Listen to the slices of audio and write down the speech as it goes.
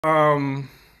Um,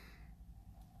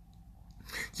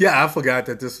 yeah, I forgot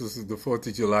that this was the 4th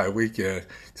of July weekend.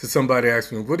 So somebody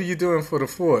asked me, "What are you doing for the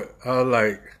 4th?" I was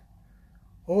like,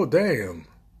 "Oh, damn.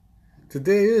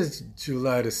 Today is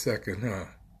July the 2nd, huh?"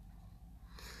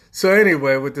 So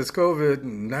anyway, with this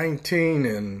COVID-19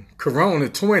 and Corona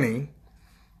 20,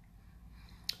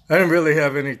 I didn't really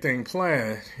have anything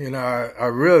planned. I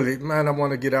really, man, I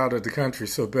want to get out of the country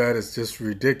so bad it's just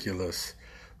ridiculous.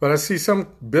 But I see some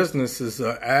businesses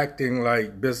are acting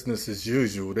like business as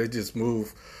usual. They just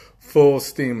move full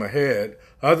steam ahead.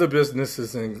 Other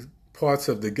businesses and parts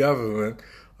of the government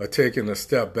are taking a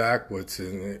step backwards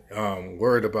and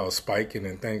worried about spiking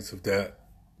and things of that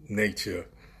nature.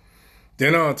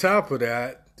 Then on top of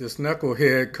that, this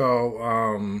knucklehead called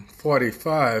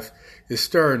 45 is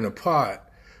stirring the pot.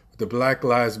 The Black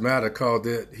Lives Matter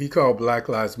he called Black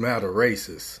Lives Matter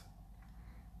racist.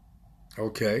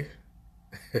 Okay.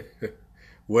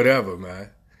 Whatever, man.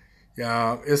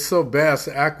 Yeah, it's so bass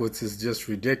backwards, it's just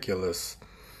ridiculous.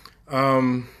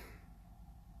 Um,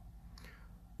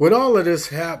 with all of this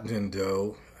happening,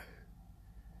 though,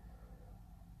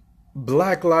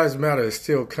 Black Lives Matter is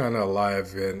still kind of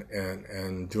alive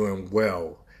and doing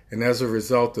well. And as a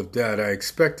result of that, I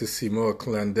expect to see more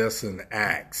clandestine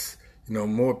acts.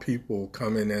 More people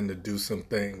coming in to do some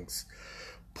things.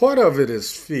 Part of it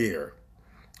is fear.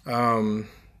 Um,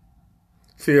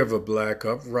 Fear of a black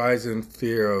uprising,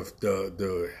 fear of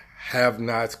the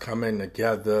have-nots coming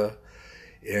together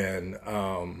and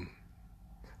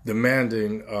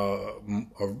demanding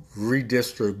a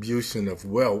redistribution of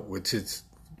wealth, which is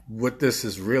what this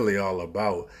is really all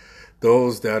about.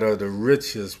 Those that are the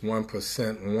richest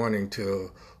 1% wanting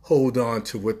to hold on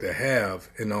to what they have,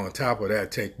 and on top of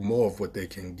that, take more of what they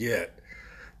can get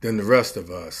than the rest of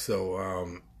us.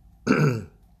 So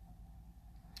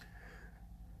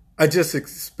I just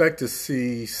expect to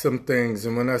see some things,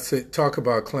 and when I say talk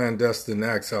about clandestine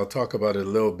acts, I'll talk about it a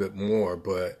little bit more.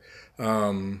 But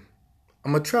um,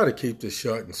 I'm gonna try to keep this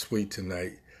short and sweet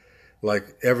tonight. Like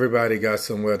everybody got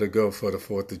somewhere to go for the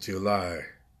 4th of July.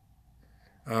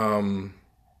 Um,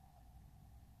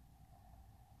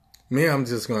 Me, I'm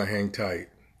just gonna hang tight.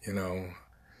 You know,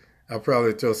 I'll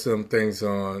probably throw some things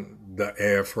on the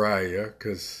air fryer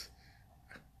because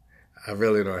I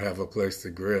really don't have a place to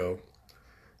grill.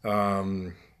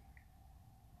 Um,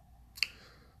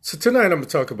 so tonight I'm gonna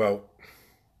talk about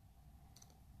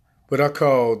what I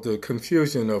call the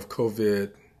confusion of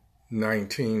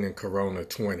COVID-19 and Corona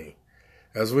 20.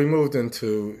 As we moved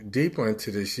deeper into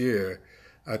this year,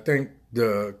 I think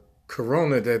the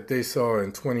Corona that they saw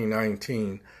in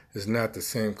 2019 is not the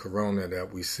same Corona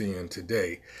that we see in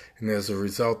today. And as a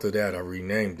result of that, I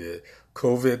renamed it.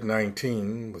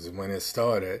 COVID-19 was when it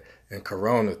started, and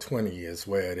Corona 20 is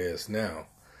where it is now.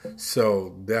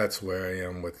 So that's where I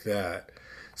am with that.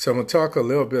 So I'm going to talk a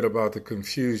little bit about the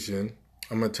confusion.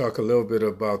 I'm going to talk a little bit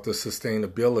about the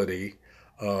sustainability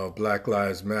of Black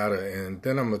Lives Matter, and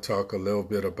then I'm going to talk a little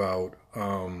bit about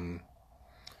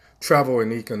travel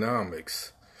and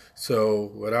economics.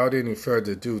 So without any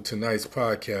further ado, tonight's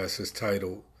podcast is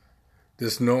titled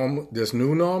This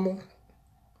New Normal?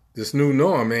 This new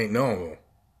norm ain't normal,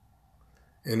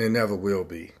 and it never will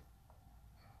be.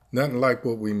 Nothing like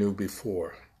what we knew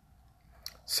before.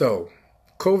 So,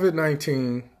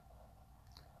 COVID-19,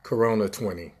 Corona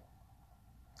 20.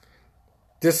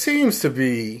 There seems to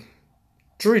be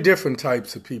three different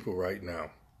types of people right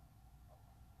now.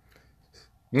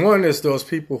 One is those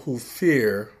people who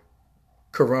fear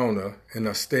Corona and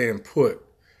are staying put.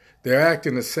 They're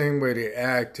acting the same way they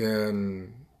act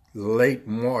in late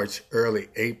March, early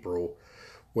April,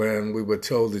 when we were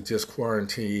told to just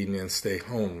quarantine and stay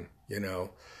home.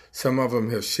 Some of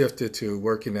them have shifted to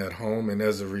working at home, and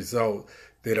as a result,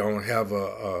 they don't have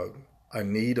a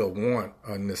need or want,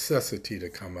 a necessity to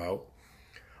come out.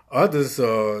 Others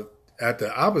are at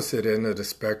the opposite end of the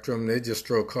spectrum. They just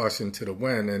throw caution to the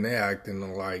wind, and they're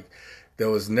acting like there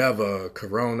was never a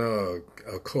Corona or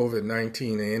a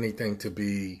COVID-19 or anything to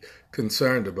be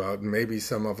concerned about. And maybe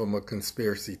some of them are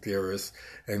conspiracy theorists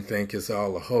and think it's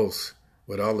all a hoax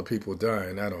with all the people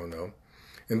dying. I don't know.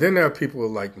 And then there are people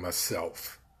like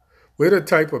myself. We're the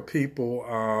type of people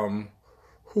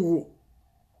who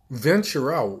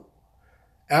venture out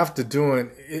after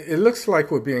doing, it looks like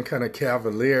we're being kind of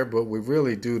cavalier, but we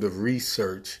really do the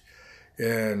research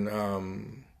and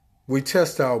we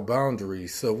test our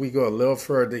boundaries. So we go a little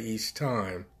further each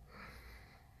time.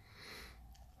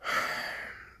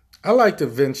 I like to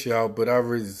venture out, but I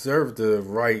reserve the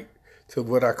right to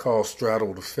what I call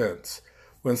straddle the fence.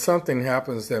 When something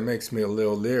happens that makes me a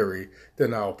little leery,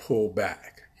 then I'll pull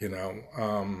back.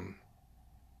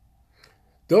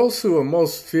 Those who are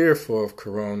most fearful of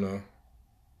corona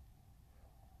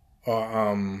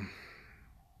are,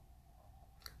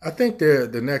 I think they're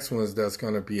the next ones that's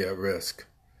going to be at risk.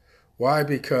 Why?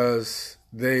 Because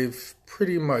they've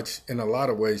pretty much, in a lot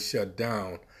of ways, shut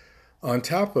down. On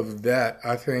top of that,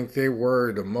 I think they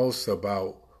worry the most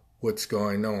about what's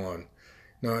going on.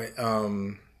 Now,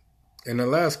 in the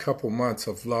last couple months,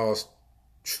 I've lost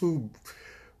two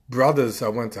brothers I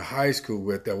went to high school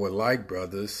with that were like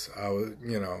brothers. I was,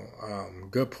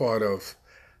 good part of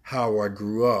how I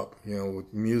grew up,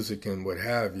 with music and what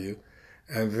have you.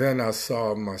 And then I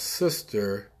saw my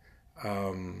sister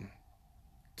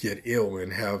get ill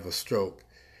and have a stroke.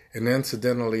 And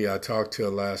incidentally, I talked to her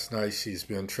last night. She's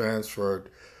been transferred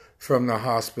from the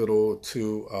hospital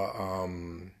to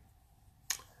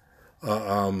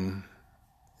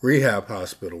rehab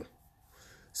hospital.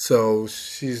 So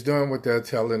she's doing what they're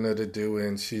telling her to do,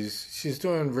 and she's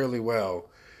doing really well,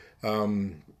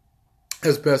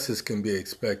 as best as can be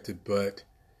expected. But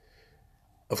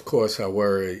of course, I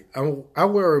worry. I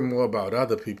worry more about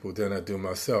other people than I do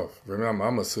myself. Remember,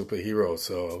 I'm a superhero,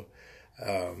 so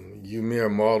you mere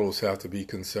mortals have to be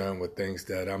concerned with things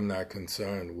that I'm not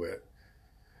concerned with.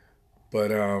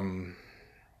 But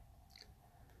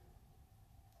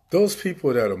those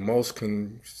people that are most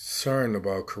concerned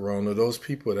about corona, those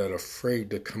people that are afraid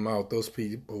to come out, those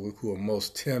people who are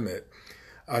most timid,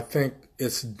 I think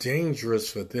it's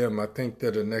dangerous for them. I think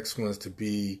they're the next ones to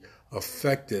be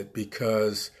affected,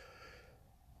 because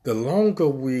the longer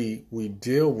we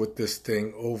deal with this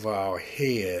thing over our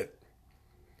head,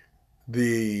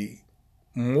 the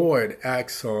more it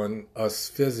acts on us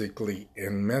physically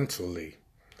and mentally.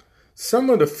 Some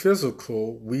of the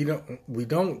physical we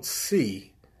don't see,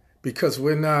 because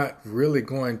we're not really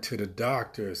going to the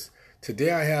doctors.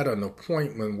 Today I had an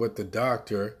appointment with the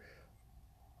doctor,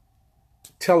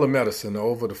 telemedicine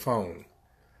over the phone.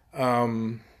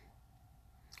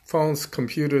 Phones,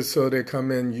 computers, so they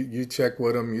come in, you check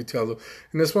with them, you tell them.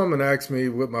 And this woman asked me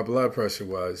what my blood pressure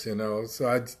was,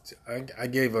 so I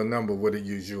gave her a number, what it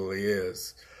usually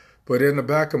is. But in the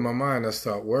back of my mind, I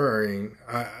start worrying.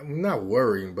 I'm not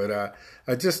worrying, but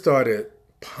I just started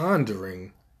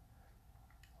pondering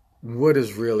what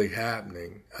is really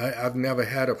happening. I've never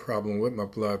had a problem with my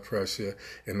blood pressure,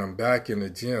 and I'm back in the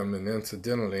gym, and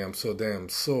incidentally, I'm so damn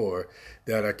sore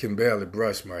that I can barely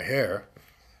brush my hair.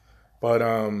 But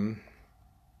I'm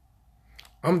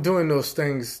doing those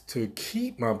things to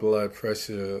keep my blood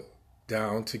pressure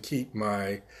down, to keep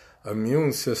my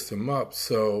immune system up.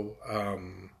 So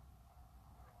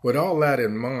with all that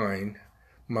in mind,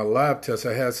 my lab tests,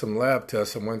 I had some lab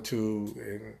tests. I went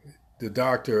to the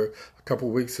doctor a couple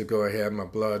of weeks ago. I had my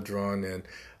blood drawn, and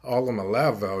all of my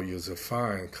lab values are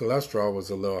fine. Cholesterol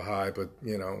was a little high, but,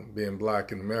 being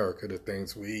black in America, the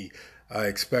things we eat, I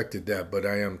expected that, but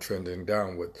I am trending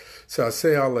downward. So I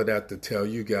say all of that to tell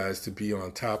you guys to be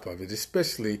on top of it,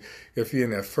 especially if you're in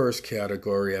that first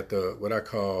category at the what I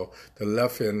call the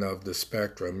left end of the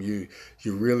spectrum.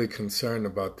 You're really concerned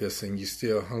about this, and you're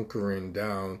still hunkering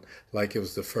down like it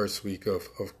was the first week of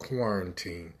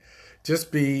quarantine.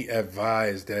 Just be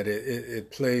advised that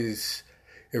it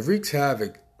wreaks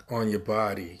havoc on your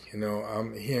body.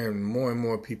 I'm hearing more and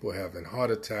more people having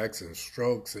heart attacks and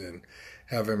strokes and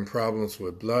having problems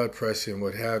with blood pressure and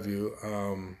what have you.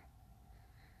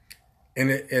 And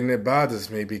it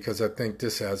bothers me, because I think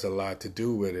this has a lot to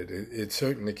do with it. It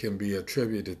certainly can be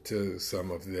attributed to some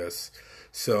of this.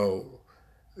 So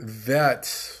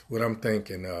that's what I'm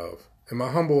thinking of. In my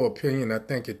humble opinion, I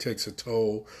think it takes a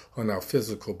toll on our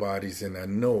physical bodies, and I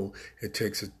know it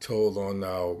takes a toll on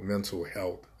our mental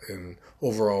health and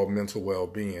overall mental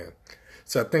well-being.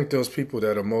 So I think those people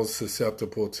that are most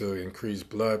susceptible to increased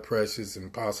blood pressures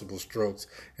and possible strokes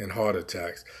and heart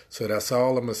attacks. So that's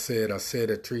all I'm going to say. I said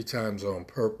it 3 times on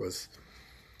purpose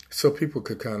so people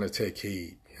could kind of take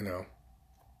heed,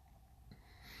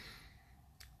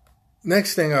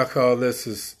 Next thing I call this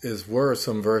is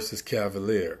worrisome versus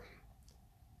cavalier.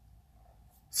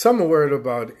 Some are worried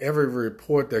about every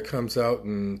report that comes out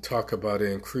and talk about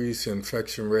an increase in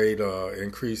infection rate or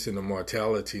increase in the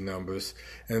mortality numbers.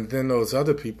 And then those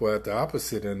other people at the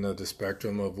opposite end of the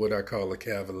spectrum of what I call the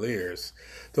cavaliers.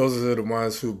 Those are the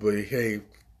ones who behave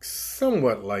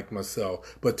somewhat like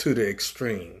myself, but to the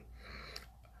extreme.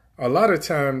 A lot of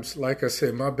times, like I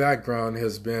said, my background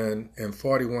has been in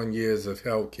 41 years of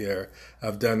healthcare.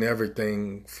 I've done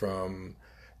everything from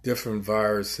different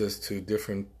viruses to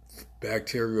different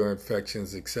bacterial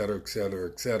infections, et cetera, et cetera,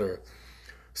 et cetera.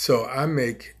 So I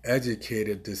make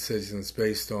educated decisions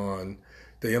based on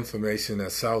the information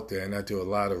that's out there, and I do a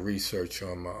lot of research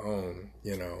on my own.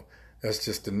 That's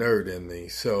just the nerd in me.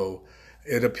 So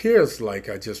It appears like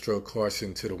I just throw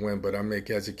caution to the wind, but I make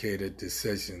educated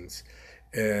decisions,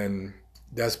 and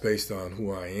that's based on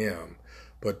who I am.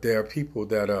 But there are people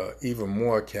that are even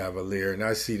more cavalier, and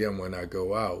I see them when I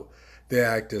go out. They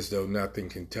act as though nothing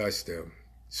can touch them.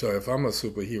 So if I'm a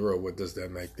superhero, what does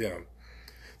that make them?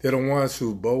 They're the ones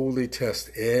who boldly test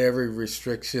every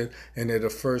restriction, and they're the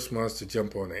first ones to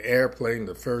jump on an airplane,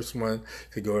 the first one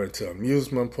to go into an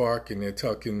amusement park, and they're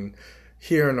talking,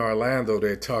 here in Orlando,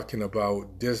 they're talking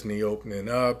about Disney opening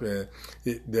up, and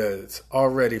there's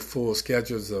already full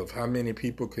schedules of how many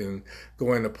people can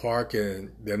go in the park,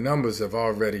 and their numbers have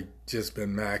already just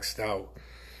been maxed out.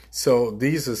 So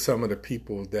these are some of the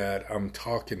people that I'm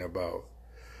talking about.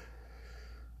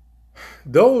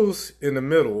 Those in the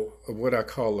middle of what I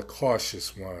call the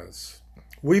cautious ones,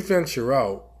 we venture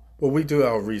out, but we do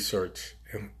our research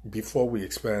before we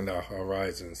expand our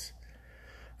horizons.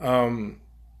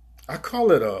 I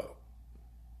call it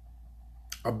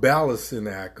a balancing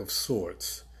act of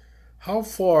sorts. How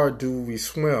far do we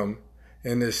swim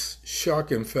in this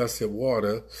shark-infested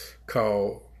water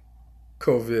called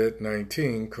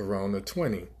COVID-19, Corona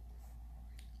 20?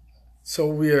 So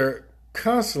we are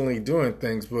constantly doing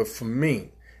things, but for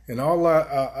me, and all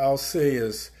I'll say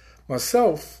is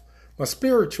myself, my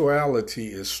spirituality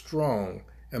is strong,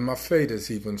 and my faith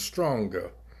is even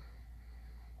stronger.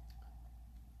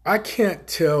 I can't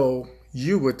tell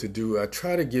you what to do. I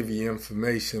try to give you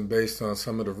information based on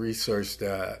some of the research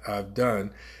that I've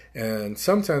done, and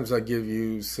sometimes I give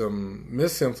you some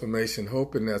misinformation,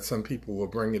 hoping that some people will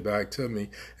bring it back to me,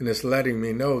 and it's letting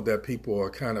me know that people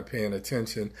are kind of paying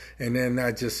attention, and they're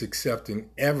not just accepting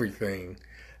everything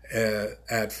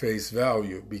at face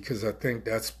value, because I think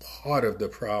that's part of the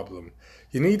problem.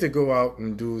 You need to go out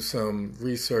and do some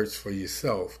research for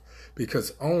yourself,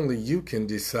 because only you can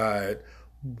decide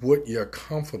what you're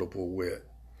comfortable with.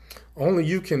 Only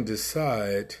you can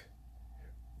decide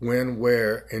when,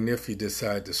 where, and if you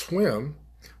decide to swim,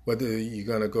 whether you're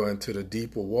going to go into the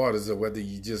deeper waters or whether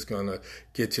you're just going to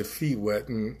get your feet wet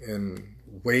and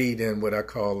wade in what I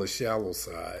call the shallow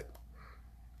side.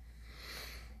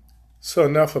 So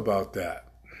enough about that.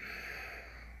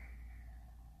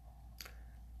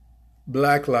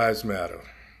 Black Lives Matter.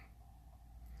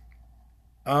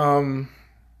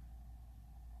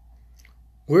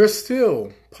 We're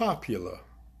still popular.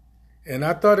 And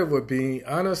I thought it would be,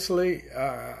 honestly,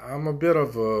 I'm a bit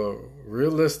of a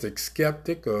realistic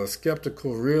skeptic or a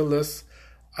skeptical realist.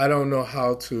 I don't know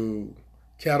how to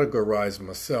categorize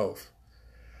myself.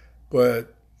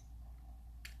 But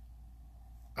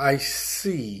I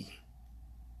see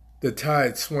the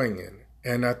tide swinging.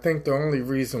 And I think the only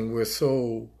reason we're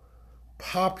so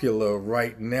popular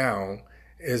right now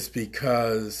is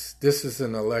because this is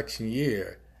an election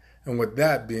year. And with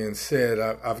that being said,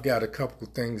 I've got a couple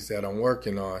things that I'm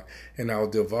working on, and I'll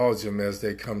divulge them as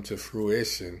they come to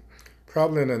fruition,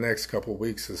 probably in the next couple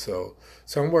weeks or so.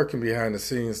 So I'm working behind the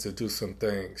scenes to do some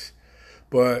things.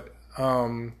 But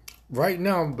right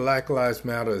now, Black Lives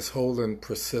Matter is holding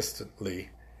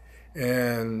persistently.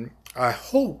 And I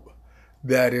hope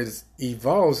that it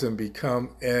evolves and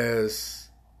become as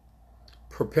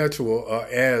perpetual or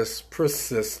as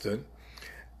persistent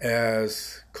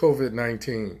as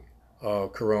COVID-19.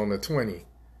 Corona 20.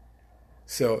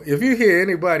 So if you hear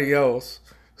anybody else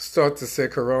start to say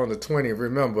Corona 20,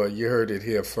 remember you heard it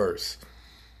here first.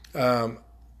 I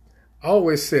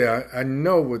always say I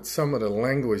know with some of the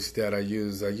language that I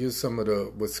use some of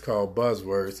the what's called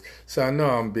buzzwords. So I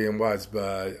know I'm being watched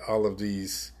by all of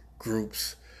these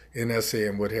groups, NSA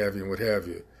and what have you and what have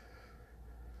you.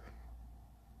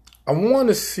 I want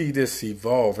to see this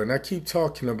evolve, and I keep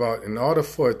talking about in order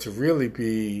for it to really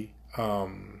be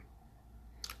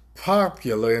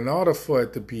popular, in order for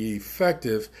it to be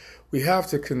effective, we have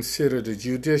to consider the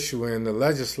judicial and the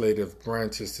legislative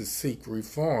branches to seek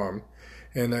reform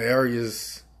in the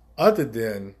areas other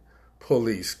than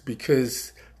police.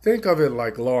 Because think of it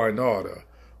like law and order.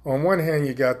 On one hand,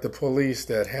 you got the police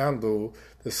that handle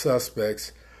the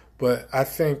suspects, but I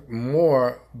think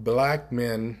more black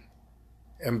men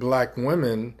and black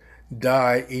women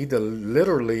die either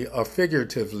literally or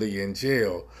figuratively in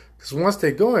jail. Because once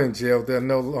they go in jail, they're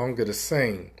no longer the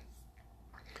same.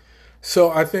 So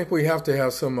I think we have to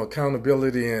have some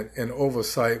accountability and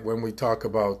oversight when we talk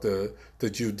about the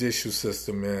judicial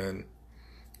system and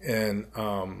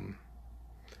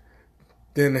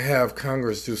then have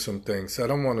Congress do some things. I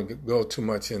don't want to go too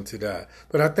much into that.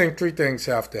 But I think three things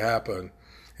have to happen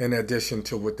in addition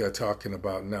to what they're talking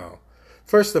about now.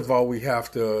 First of all, we have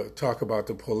to talk about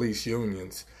the police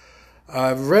unions.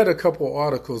 I've read a couple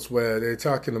articles where they're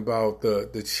talking about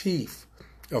the chief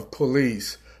of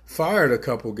police fired a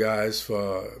couple guys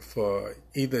for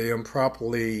either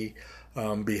improperly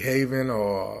behaving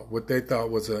or what they thought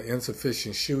was an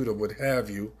insufficient shoot or what have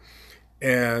you.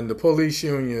 And the police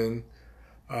union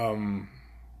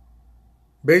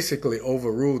basically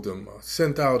overruled them,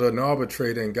 sent out an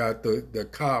arbitrator and got the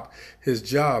cop his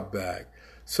job back.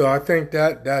 So I think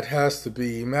that has to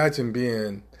be, imagine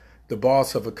being the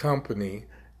boss of a company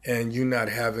and you not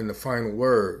having the final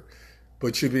word,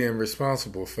 but you being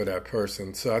responsible for that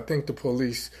person. So I think the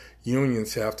police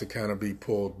unions have to kind of be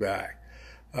pulled back.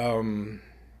 The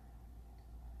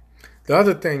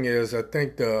other thing is, I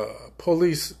think the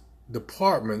police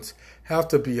departments have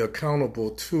to be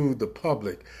accountable to the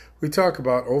public. We talk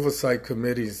about oversight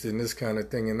committees and this kind of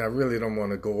thing, and I really don't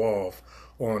want to go off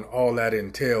on all that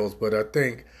entails, but I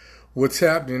think what's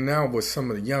happening now with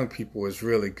some of the young people is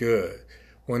really good.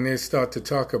 When they start to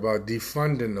talk about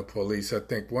defunding the police, I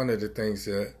think one of the things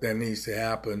that needs to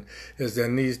happen is there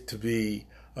needs to be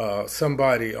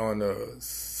somebody on the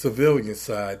civilian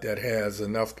side that has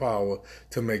enough power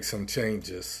to make some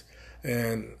changes.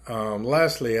 And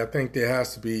lastly, I think there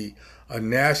has to be a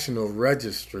national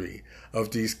registry of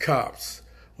these cops.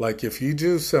 Like if you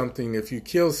do something, if you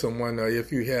kill someone, or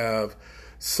if you have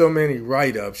so many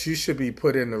write-ups, you should be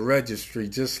put in the registry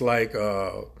just like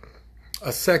a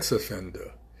sex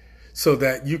offender, so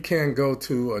that you can go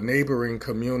to a neighboring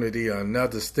community or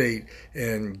another state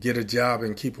and get a job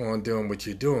and keep on doing what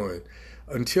you're doing.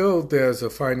 Until there's a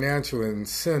financial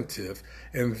incentive,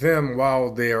 and then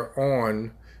while they're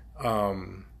on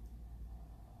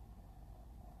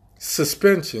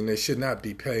suspension, they should not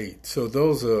be paid. So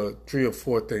those are 3 or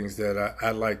 4 things that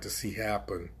I'd like to see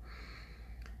happen.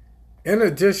 In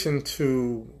addition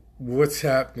to what's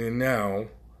happening now,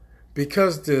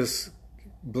 because this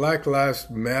Black Lives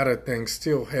Matter thing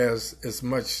still has as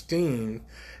much steam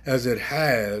as it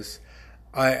has,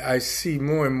 I see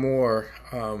more and more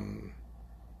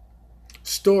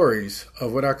stories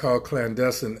of what I call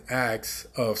clandestine acts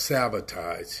of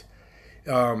sabotage.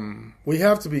 We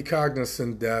have to be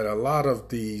cognizant that a lot of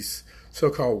these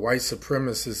so-called white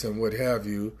supremacists and what have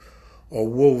you are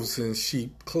wolves in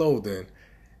sheep clothing.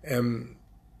 And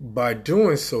by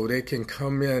doing so, they can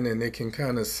come in and they can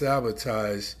kind of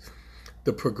sabotage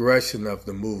the progression of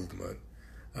the movement.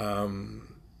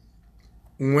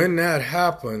 When that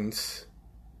happens,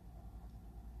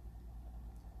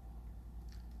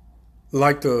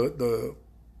 like the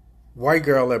white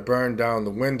girl that burned down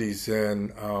the Wendy's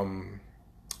in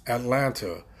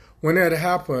Atlanta, when that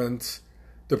happens,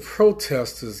 the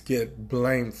protesters get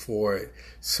blamed for it.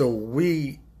 So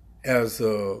we as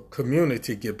a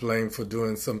community get blamed for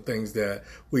doing some things that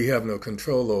we have no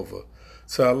control over.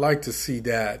 So I'd like to see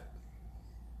that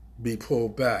be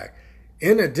pulled back.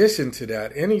 In addition to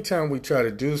that, anytime we try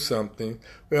to do something,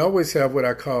 we always have what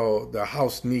I call the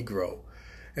house Negro.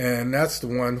 And that's the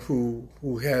one who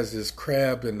has this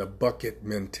crab in the bucket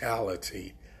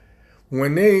mentality.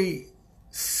 When they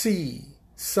see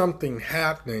something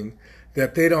happening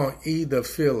that they don't either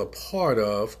feel a part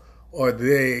of or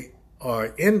they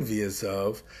are envious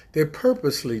of, they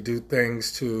purposely do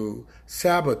things to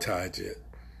sabotage it.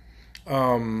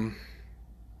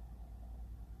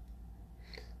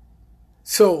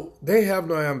 So they have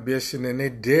no ambition and they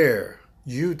dare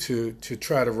you to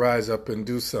try to rise up and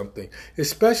do something,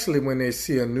 especially when they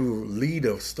see a new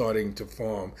leader starting to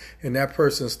form and that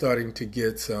person starting to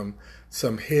get some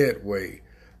headway.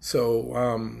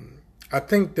 So I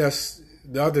think that's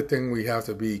the other thing we have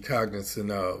to be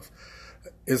cognizant of.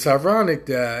 It's ironic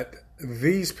that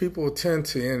these people tend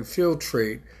to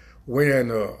infiltrate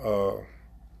wearing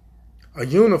a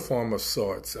uniform of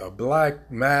sorts, a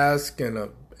black mask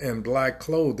and black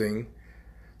clothing.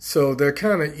 So they're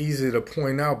kind of easy to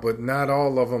point out, but not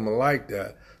all of them are like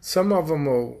that. Some of them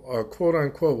are quote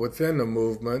unquote within the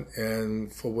movement,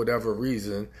 and for whatever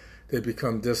reason, they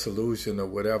become disillusioned or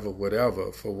whatever,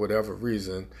 for whatever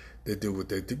reason, they do what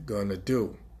they're going to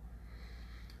do.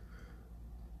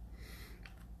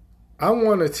 I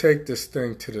want to take this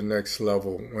thing to the next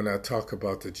level when I talk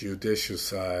about the judicial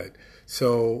side.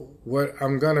 So what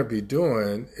I'm going to be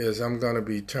doing is I'm going to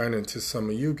be turning to some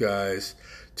of you guys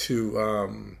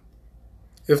to,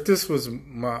 if this was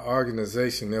my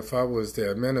organization, if I was the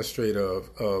administrator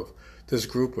of this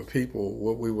group of people,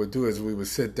 what we would do is we would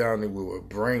sit down and we would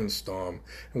brainstorm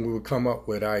and we would come up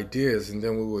with ideas, and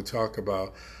then we would talk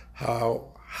about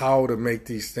how to make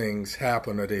these things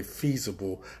happen. Are they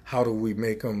feasible? How do we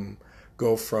make them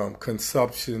go from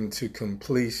conception to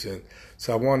completion?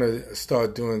 So I want to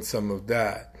start doing some of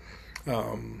that.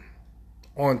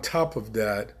 On top of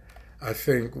that, I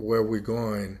think where we're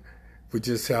going, We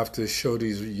just have to show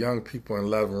these young people and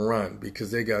let them run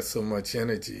because they got so much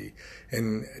energy.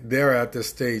 And they're at the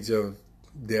stage of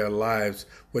their lives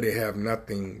where they have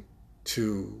nothing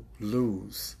to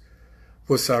lose.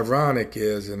 What's ironic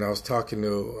is, and I was talking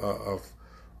to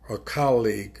a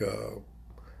colleague,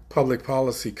 public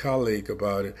policy colleague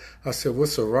about it. I said,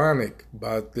 what's ironic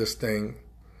about this thing?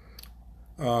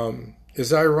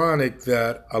 It's ironic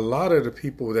that a lot of the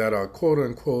people that are quote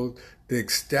unquote the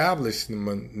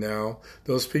establishment now,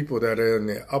 those people that are in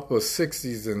the upper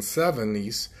 60s and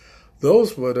 70s,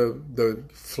 those were the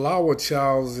flower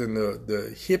childs and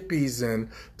the hippies and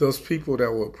those people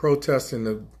that were protesting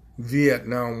the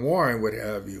Vietnam War and what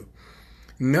have you.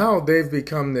 Now they've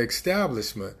become the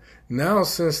establishment. Now,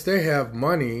 since they have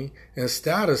money and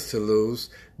status to lose,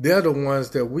 they're the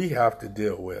ones that we have to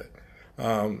deal with.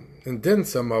 And then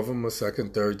some of them are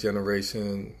second, third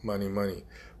generation money.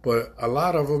 But a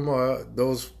lot of them are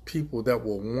those people that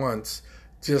were once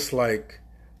just like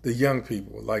the young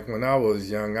people. Like when I was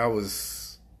young, I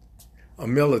was a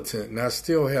militant, and I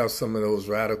still have some of those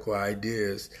radical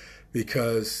ideas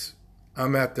because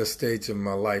I'm at the stage in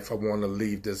my life I want to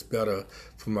leave this better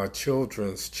for my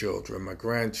children's children, my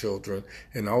grandchildren,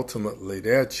 and ultimately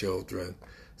their children.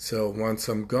 So once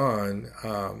I'm gone,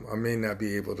 I may not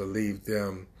be able to leave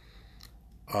them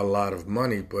a lot of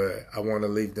money, but I want to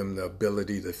leave them the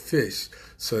ability to fish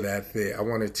so that I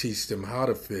want to teach them how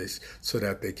to fish so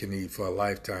that they can eat for a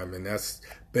lifetime. And that's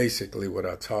basically what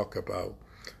I talk about.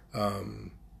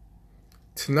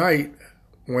 Tonight,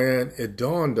 when it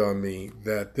dawned on me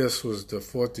that this was the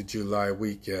 4th of July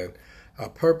weekend, I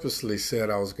purposely said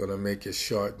I was going to make it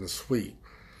short and sweet.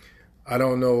 I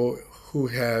don't know who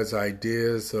has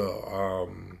ideas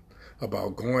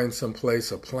about going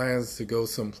someplace or plans to go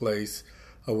someplace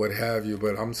or what have you,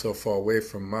 but I'm so far away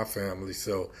from my family,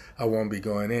 so I won't be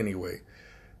going anyway.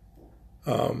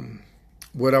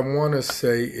 What I want to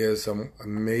say is I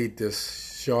made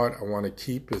this short. I want to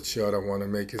keep it short. I want to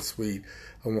make it sweet.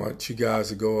 I want you guys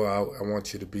to go out. I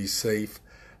want you to be safe.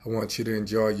 I want you to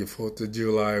enjoy your 4th of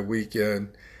July weekend.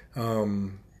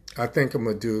 I think I'm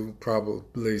going to do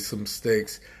probably some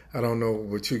steaks. I don't know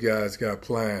what you guys got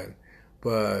planned,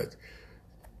 but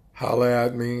holler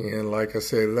at me, and like I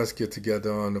said, let's get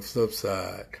together on the flip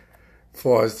side. As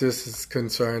far as this is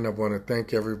concerned, I want to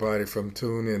thank everybody from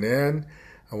tuning in.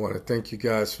 I want to thank you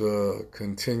guys for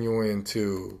continuing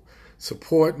to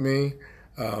support me.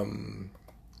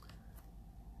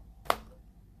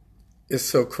 It's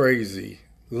so crazy.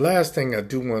 Last thing I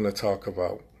do want to talk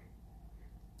about,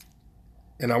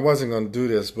 and I wasn't going to do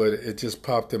this, but it just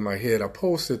popped in my head. I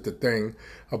posted the thing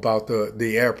about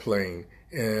the airplane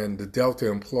and the Delta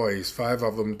employees. 5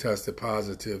 of them tested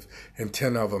positive and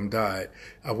 10 of them died.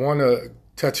 I want to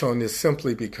touch on this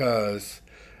simply because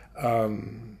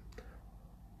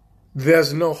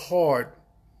there's no hard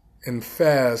and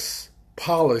fast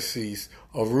policies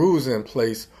or rules in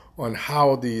place on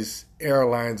how these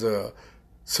airlines are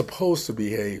supposed to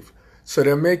behave. So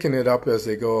they're making it up as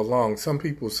they go along. Some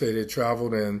people say they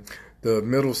traveled and the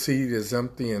middle seat is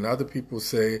empty, and other people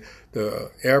say the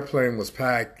airplane was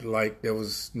packed like there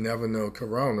was never no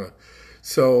corona.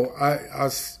 So I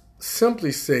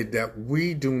simply say that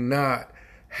we do not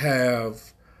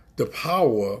have the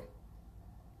power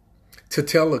to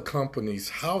tell the companies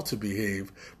how to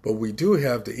behave, but we do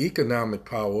have the economic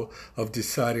power of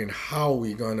deciding how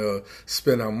we're going to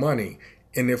spend our money.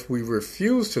 And if we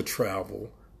refuse to travel,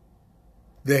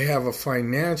 they have a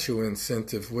financial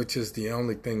incentive, which is the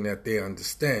only thing that they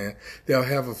understand. They'll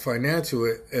have a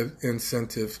financial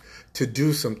incentive to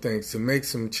do some things, to make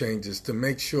some changes, to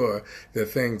make sure that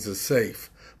things are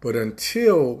safe. But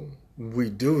until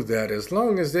we do that, as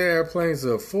long as their airplanes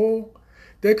are full,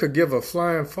 they could give a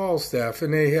flying Falstaff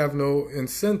and they have no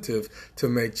incentive to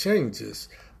make changes.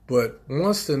 But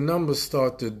once the numbers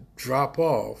start to drop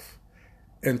off,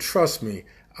 and trust me,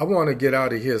 I want to get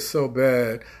out of here so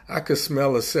bad, I could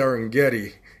smell a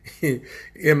Serengeti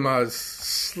in my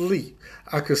sleep.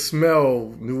 I could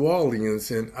smell New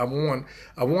Orleans, and I want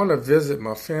to visit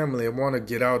my family. I want to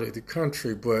get out of the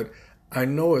country, but I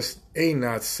know it's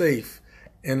not safe.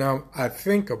 And I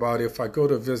think about if I go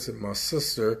to visit my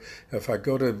sister, if I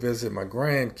go to visit my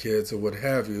grandkids or what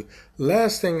have you,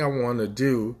 last thing I want to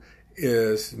do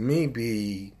is me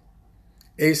be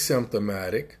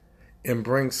asymptomatic and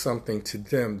bring something to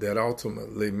them that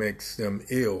ultimately makes them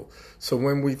ill. So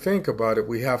when we think about it,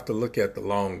 we have to look at the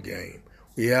long game.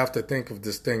 We have to think of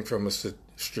this thing from a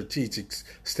strategic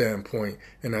standpoint,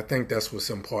 and I think that's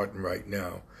what's important right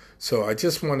now. So I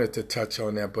just wanted to touch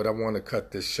on that, but I want to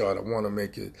cut this short. I want to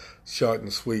make it short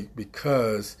and sweet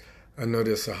because I know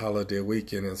this is a holiday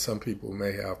weekend and some people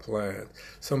may have plans.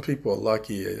 Some people are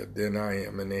luckier than I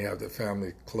am and they have their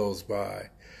family close by.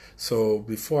 So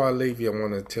before I leave you, I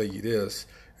want to tell you this.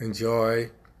 Enjoy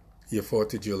your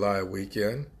 4th of July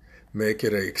weekend. Make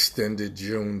it an extended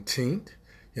Juneteenth.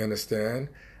 You understand?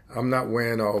 I'm not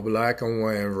wearing all black. I'm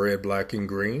wearing red, black, and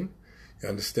green. You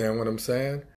understand what I'm saying?